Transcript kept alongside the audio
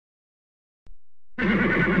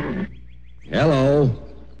Hello,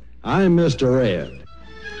 I'm Mr. Red.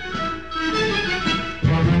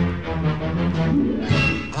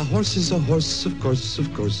 A horse is a horse, of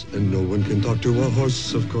course, and no one can talk to a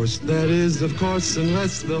horse, of course. That is, of course,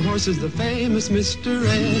 unless the horse is the famous Mr.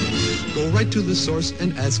 Ed. Go right to the source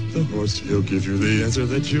and ask the horse. He'll give you the answer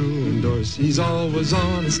that you endorse. He's always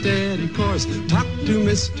on a steady course. Talk to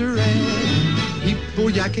Mr. Ed. People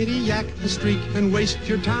yakety yak a streak and waste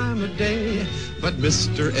your time a day. But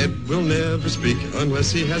Mr. Ed will never speak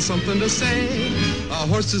unless he has something to say. A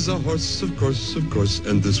horse is a horse, of course,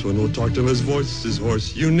 and this one will talk till his voice is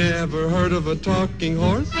hoarse. You never heard of a talking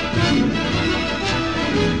horse?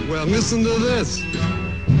 Well, listen to this.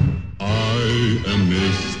 I am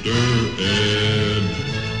Mr. Ed.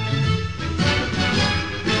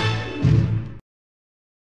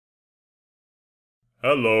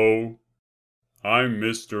 Hello, I'm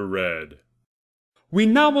Mr. Red. We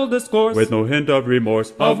now will discourse, with no hint of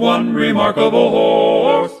remorse, of one remarkable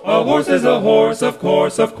horse. A horse is a horse, of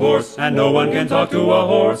course, and no one can talk to a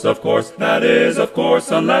horse, of course. That is, of course,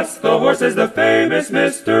 unless the horse is the famous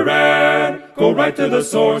Mr. Red. Go right to the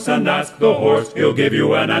source and ask the horse. He'll give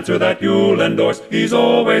you an answer that you'll endorse. He's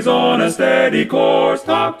always on a steady course.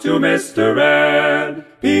 Talk to Mr. Red.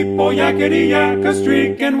 People yakety yak a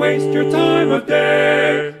streak and waste your time of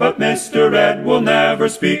day. But Mr. Ed will never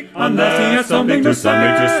speak unless he has something to say.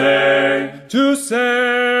 Something to say.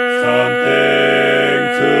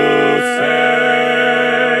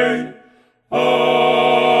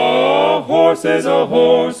 A horse is a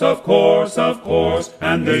horse, of course,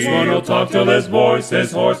 and this one will talk till his voice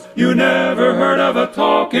is hoarse. You never heard of a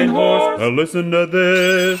talking horse? Now listen to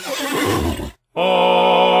this. I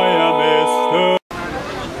am Mr.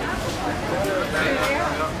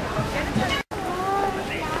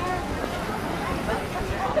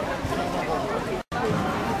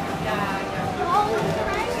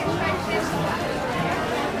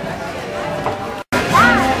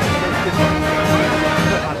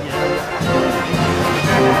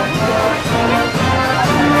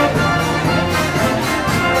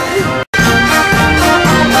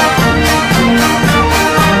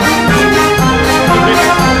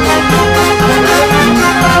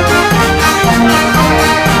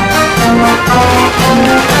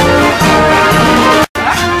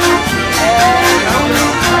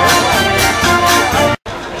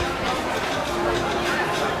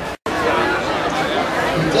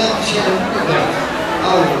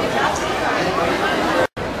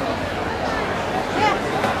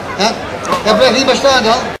 Dat blijft niet meer staan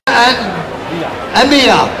dan. En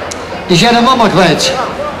Mia, die zijn de mama kwijt.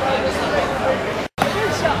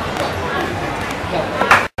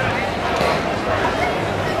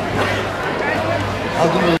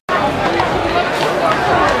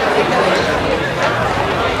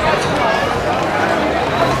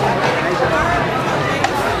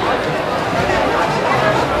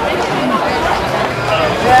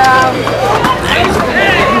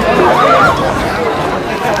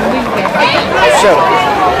 Zo.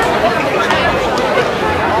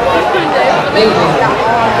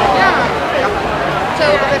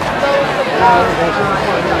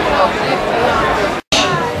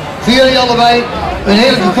 Voor jullie allebei, een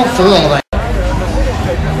heerlijke kop voor allebei.